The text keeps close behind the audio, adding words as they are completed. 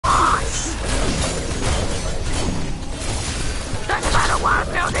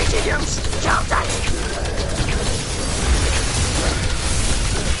children!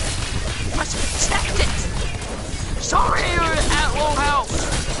 Must protect it! Sorry you're at low health!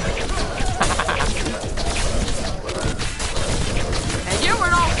 And you were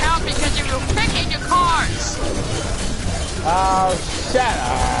low health because you were picking your cards! Oh, shut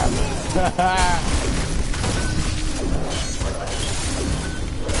up!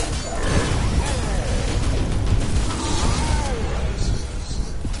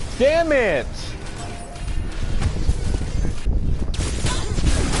 Damn it!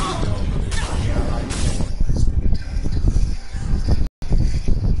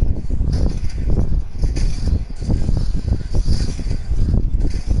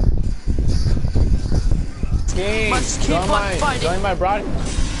 King, Must keep on fighting. Join my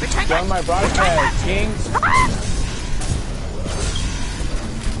broadcast, King.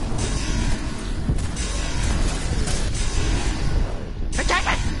 Protect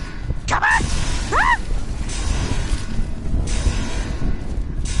it! Come on!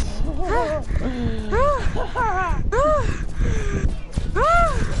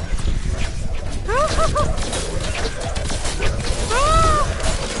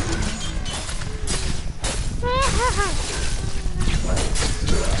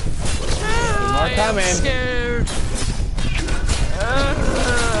 More coming. I'm scared.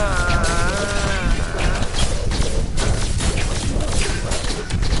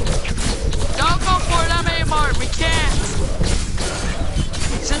 Don't go for them anymore. We can't.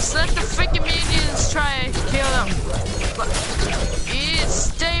 Just let the freaking minions try and kill them. You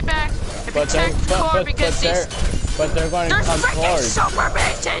stay back and protect the core because they're going to come freaking forward. super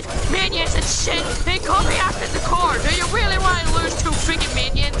minions and shit. They call me after the core. Do you really want to lose 2 freaking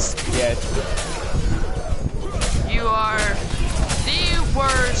minions? Yes. You are the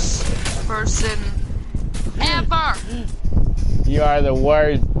worst person ever. You are the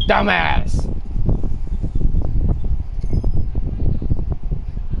worst dumbass.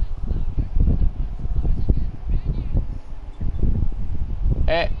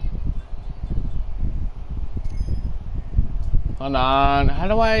 Hey. Hold on. How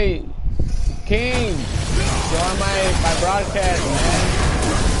do I... King! Join my broadcast, man.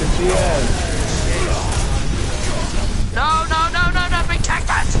 To see us. No. Protect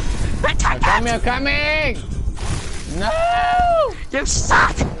us. Protect us. I'm coming! No! You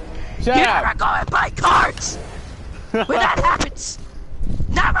suck. Shut you up. never go and play cards. When that happens.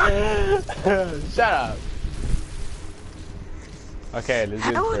 Never. Shut up. Okay, let's do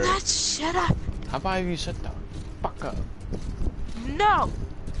it How first. that shut up? How about you shut the fuck up? No.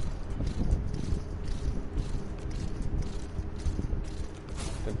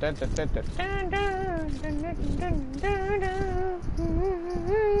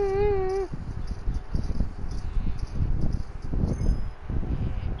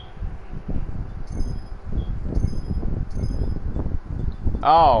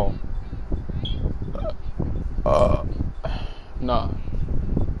 Oh. No.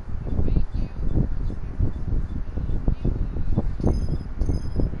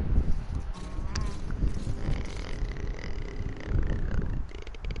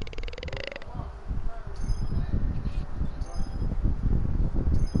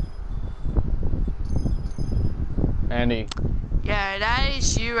 Andy. Yeah, that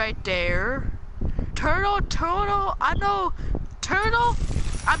is you right there. Turtle, I know. Turtle?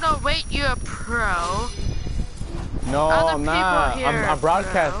 Wait, you're a pro. No, Other I'm not. people here I'm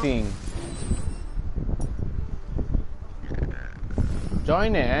broadcasting.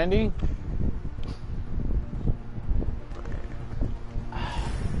 Join it, Andy.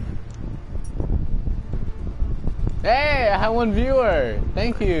 Hey, I have 1 viewer.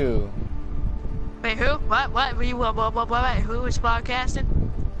 Thank you. Wait, who? What? Who is broadcasting?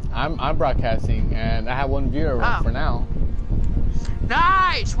 I'm broadcasting, and I have 1 viewer for now.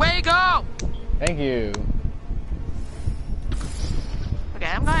 Nice! Way to go! Thank you. Okay,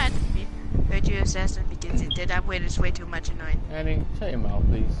 I'm going. Heard you assassin because that wait is way too much annoying. Andy, shut your mouth,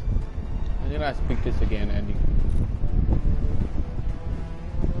 please. You're not speak this again, Andy.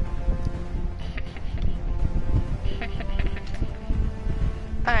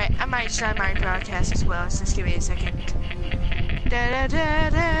 Alright, I might start my broadcast as well, so just give me a second.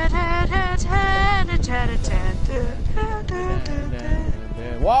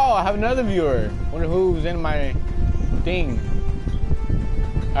 Whoa, I have another viewer. Wonder who's in my thing.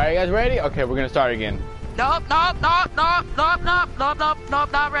 Alright, you guys ready? Okay, we're gonna start again. Nope, not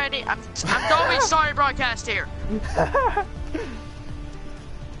ready. I'm totally sorry broadcast here.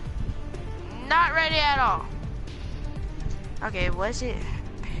 Not ready at all. Okay, was it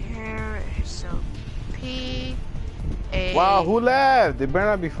Paris? So P Wow, who left? They better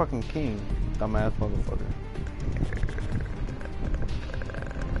not be fucking king. Dumbass motherfucker.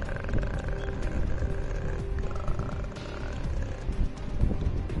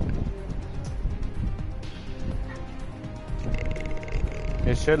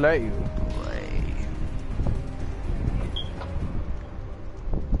 It should let you.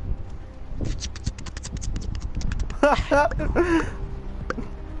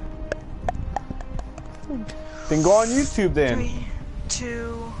 Then go on YouTube then. 3,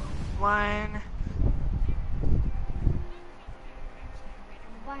 2, 1. Buy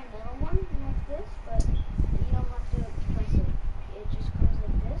another one like this, but you don't have to press it. It just goes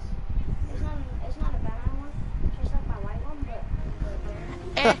like this. It's not a banana one, just like my white one,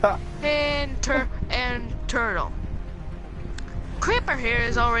 but and turtle. Creeper here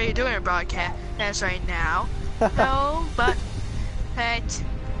is already doing a broadcast right now. No, but and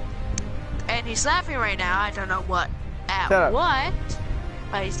he's laughing right now. I don't know what at what,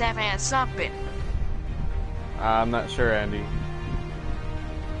 but he's laughing at something. I'm not sure, Andy.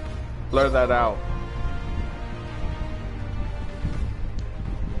 Blur that out.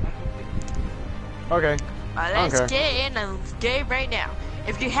 Okay. Let's get in the game right now.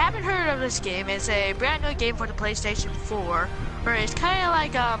 If you haven't heard of this game, it's a brand new game for the PlayStation 4, where it's kind of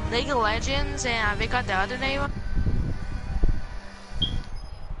like League of Legends, and I forgot the other name.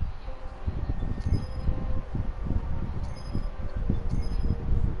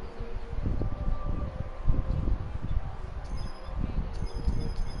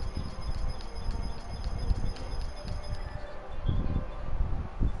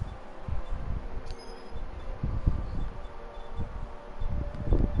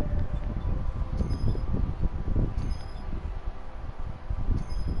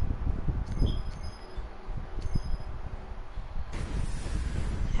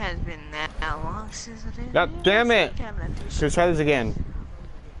 Has been that long since I did. God damn it! Let's try this again.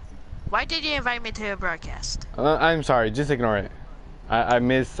 Why did you invite me to a broadcast? I'm sorry. Just ignore it. I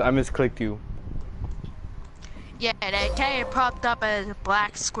misclicked you. Yeah, that kind of popped up as a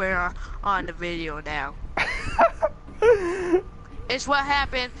black square on the video now. It's what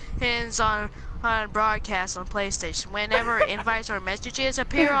happens on broadcast on PlayStation. Whenever invites or messages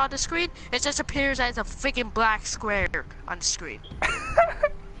appear on the screen, it just appears as a freaking black square on the screen.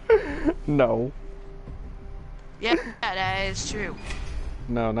 No. Yeah, that is true.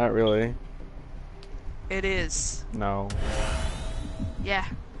 No, not really. It is. No. Yeah.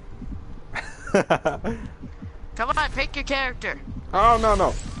 Come on, pick your character. Oh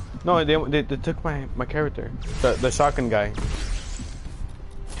no. No, they took my character. The shotgun guy. What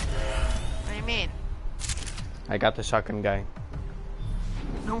do you mean? I got the shotgun guy.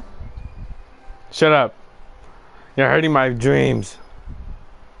 No. Shut up. You're hurting my dreams.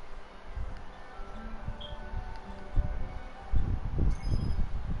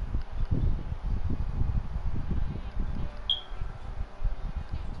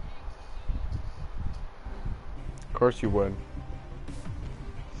 Of course you would.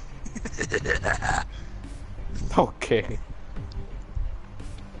 Okay.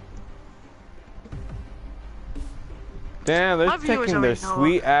 Damn, they're taking their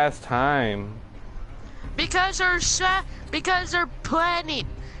sweet ass time. Because they're planning.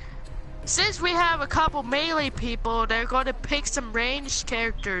 Since we have a couple melee people, they're going to pick some ranged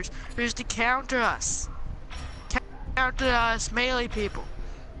characters who's to counter us. Counter us melee people.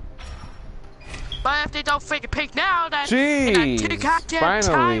 But if they don't freaking pick now, then they got 2 goddamn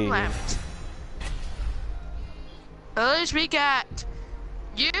time left. At least we got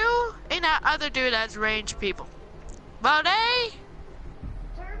you and that other dude that's ranged people. Well, they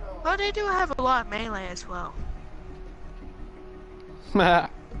do have a lot of melee as well.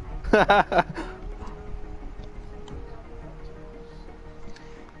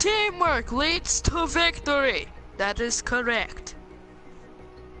 Teamwork leads to victory. That is correct.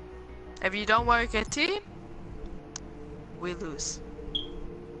 If you don't work as a team, we lose.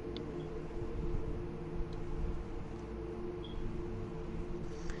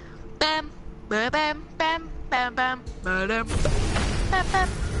 Bam, ba bam, bam, bam, bam, ba dam, bam, bam,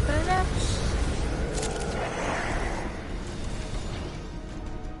 ba dam.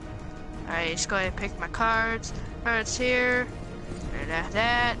 Alright, just go ahead and pick my cards. Cards here. Like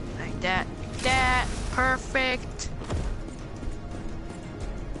that, like that, like that. Perfect.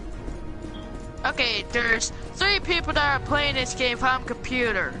 Okay, there's 3 people that are playing this game from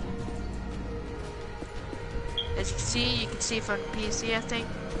computer. As you can see from the PC, I think.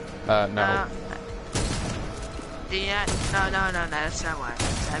 No. Do you not? No, that's not what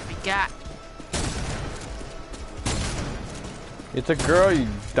I got. It's a girl, you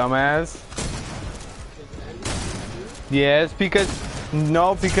dumbass. Yes, because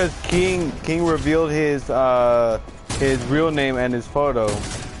because King revealed his real name and his photo.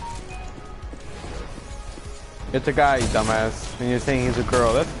 It's a guy, you dumbass, and you're saying he's a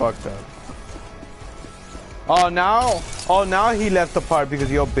girl. That's fucked up. Oh now he left the part because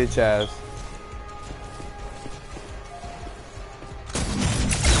of your bitch ass.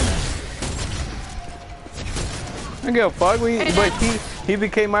 I don't give a fuck. But he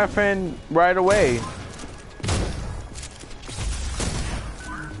became my friend right away.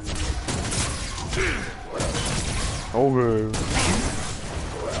 Okay.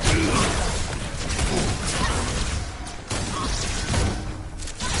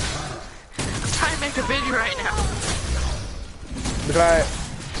 I'm trying to make a video right now. The guy.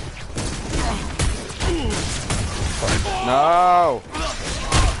 No.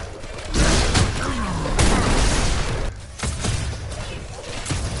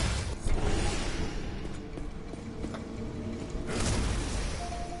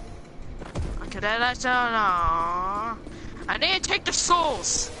 Okay, that's no. I need to take the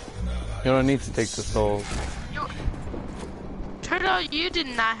souls. You don't need to take the souls. Turns out you did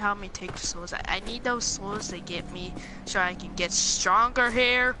not help me take the souls. I need those souls to get me so I can get stronger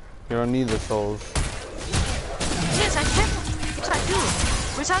here. You don't need the souls. Yes, I can. Yes, I do.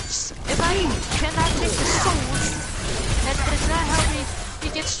 Without, if I cannot take the souls, that does not help me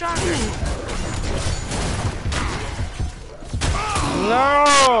get stronger.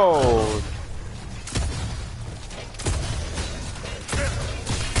 No!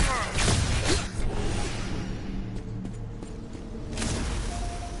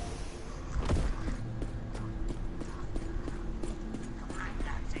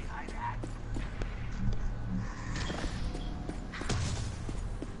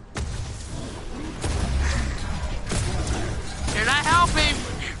 You're not helping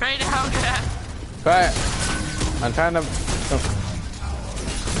right now, Dad. Right. I'm trying to...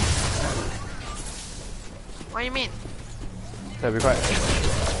 What do you mean? Yeah, be quiet.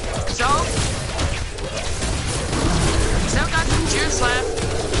 So? Still got some juice left.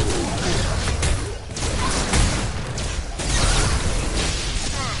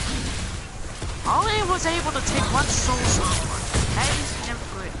 Ollie was able to take one soul so far. That is never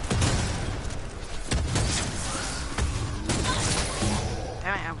good.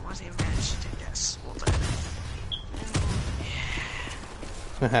 Damn it, I wasn't even managed to take that soul there.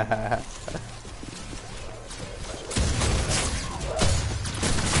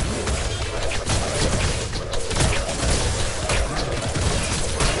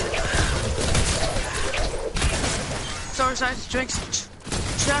 So I decided to drink some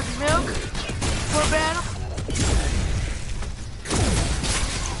chocolate milk for a battle.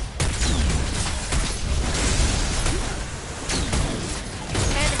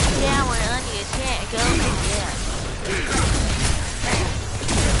 And if you down when under attack, go yeah.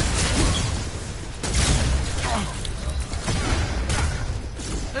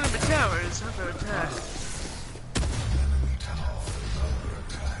 Enemy tower is under attack.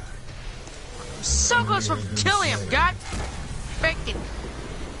 So close from killing him, god freaking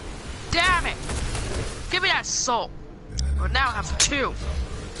damn it! Give me that soul. Well, now I have two.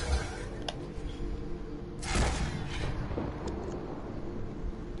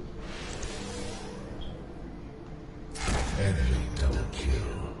 Enemy double kill.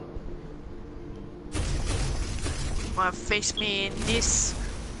 Wanna face me in this?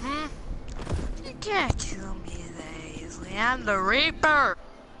 You can't kill me that easily. I'm the Reaper.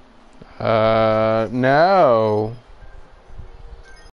 No.